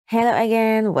Hello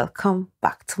again, welcome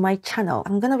back to my channel.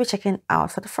 I'm gonna be checking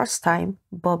out for the first time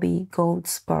Bobby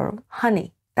Goldsboro,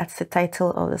 Honey. That's the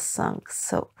title of the song.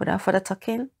 So without further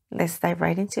talking, let's dive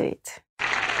right into it.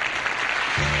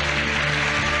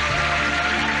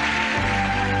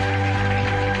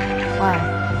 Wow,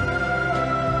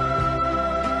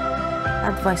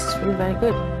 that voice is really very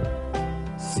good.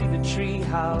 See the tree,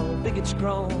 how big it's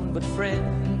grown, but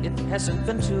friend, it hasn't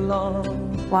been too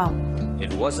long. Wow.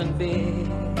 It wasn't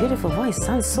big. Beautiful voice,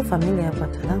 sounds so familiar,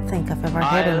 but I don't think I've ever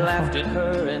heard it before. I laughed at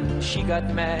her and she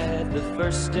got mad the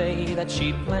first day that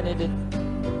she planted it.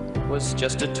 Was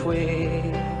just a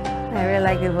twig. I really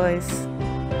like the voice.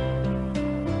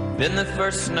 Then the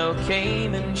first snow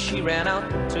came and she ran out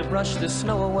to brush the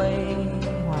snow away.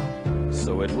 Wow.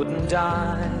 So it wouldn't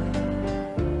die.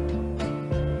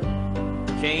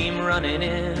 Came running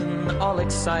in all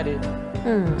excited,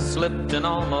 slipped and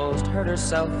almost hurt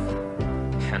herself,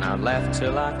 and I laughed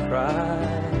till I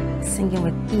cried. Singing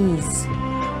with ease.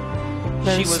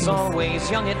 Very She was smooth.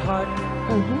 always young at heart,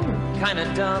 kinda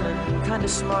dumb and kinda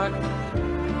smart,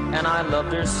 and I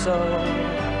loved her so.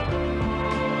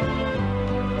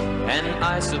 And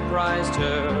I surprised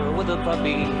her with a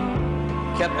puppy,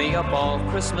 kept me up all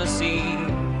Christmas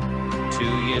Eve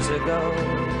 2 years ago.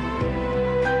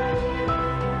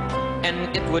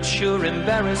 And it would sure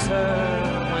embarrass her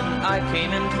when I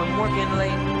came in from working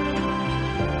late,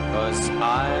 'cause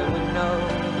I would know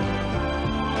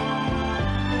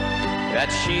that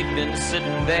she'd been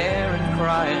sitting there and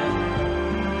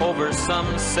crying over some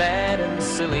sad and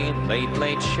silly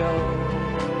late show.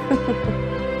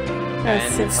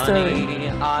 That's And a story.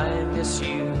 honey, I miss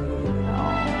you.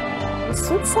 Oh,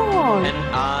 sweet song. And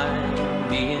I'm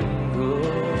being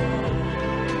good.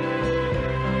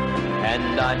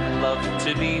 And I'd love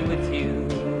to be with you,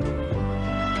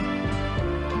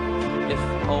 if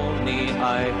only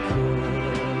I could.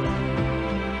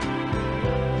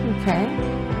 Okay.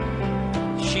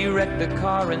 She wrecked the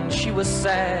car and she was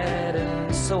sad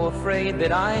and so afraid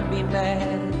that I'd be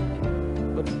mad.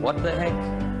 But what the heck?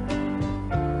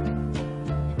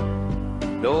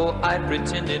 Though I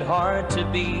pretended hard to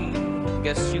be,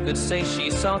 guess you could say she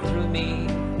saw through me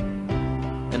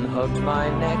and hugged my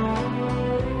neck.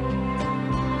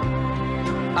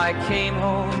 I came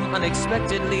home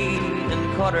unexpectedly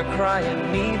and caught her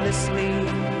crying needlessly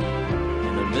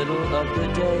in the middle of the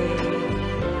day.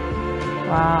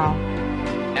 Wow.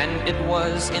 And it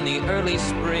was in the early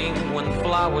spring when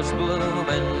flowers bloom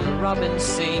and robins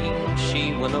sing.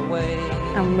 She went away.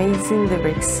 Amazing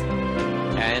lyrics.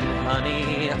 And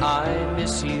honey, I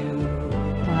miss you.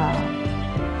 Wow.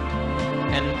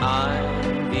 And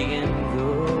I'm being good.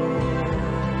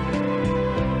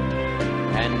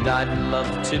 And I'd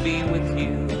love to be with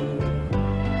you,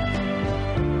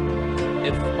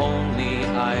 if only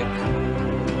I could.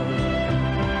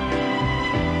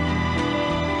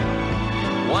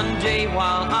 One day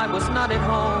while I was not at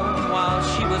home, while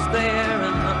she was there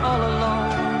and all alone,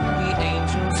 the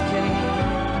angels came.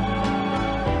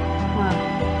 Wow.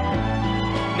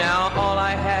 Now all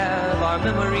I have are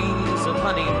memories of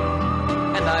honey,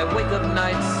 and I wake up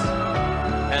nights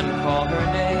and call her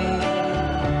name.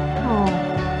 Oh.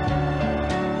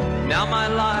 Now my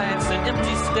life's an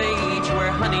empty stage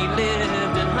where honey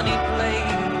lived and honey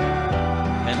played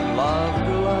and love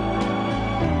grew up.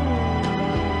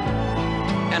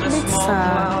 And a It's small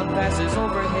sad. cloud passes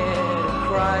overhead and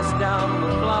cries down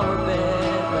the flower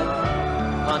bed that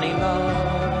honey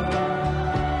loved.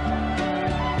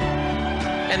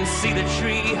 And see the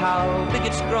tree, how big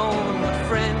it's grown, but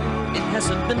friend, it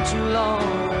hasn't been too long.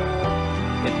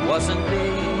 It wasn't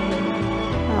big.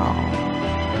 Oh.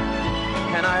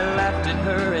 And I laughed at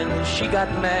her and she got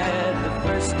mad the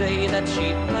first day that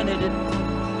she planted it.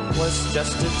 Was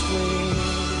just a twig.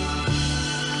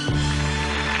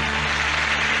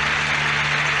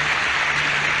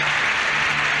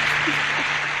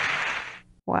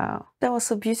 Wow. That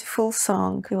was a beautiful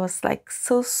song. It was like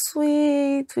so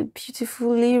sweet with beautiful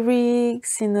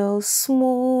lyrics,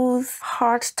 smooth,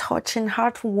 heart-touching,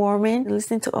 heartwarming.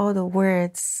 Listening to all the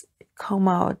words come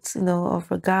out,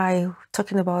 of a guy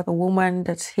talking about a woman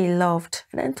that he loved.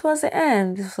 And then towards the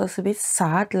end, it was a bit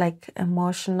sad, like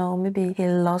emotional. Maybe he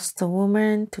lost a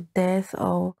woman to death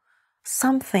or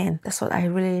something. That's what I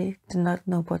really did not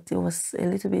know, but it was a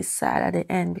little bit sad at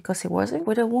the end because he wasn't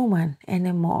with a woman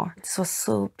anymore. This was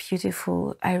so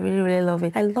beautiful. I really, really love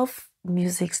it. I love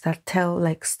music that tell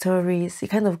like stories. It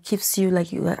kind of keeps you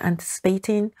like you are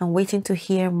anticipating and waiting to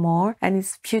hear more, and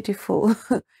it's beautiful.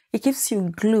 It keeps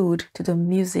you glued to the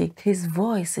music. His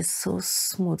voice is so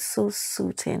smooth, so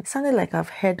soothing. It sounded like I've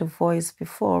heard the voice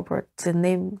before, but the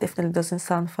name definitely doesn't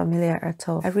sound familiar at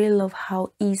all. I really love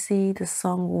how easy the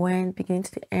song went, beginning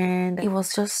to the end. It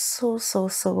was just so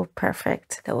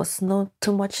perfect. There was no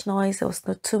too much noise. There was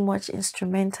no too much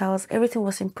instrumentals. Everything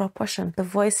was in proportion. The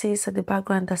voices at the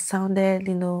background that sounded,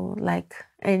 you know, like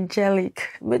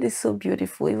angelic, made it so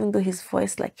beautiful, even though his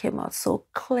voice like came out so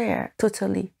clear.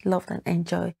 Totally loved and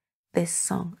enjoyed this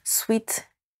song. Sweet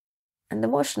and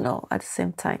emotional at the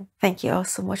same time. Thank you all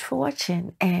so much for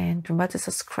watching, and remember to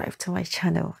subscribe to my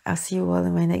channel. I'll see you all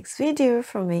in my next video.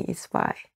 From me, it's bye.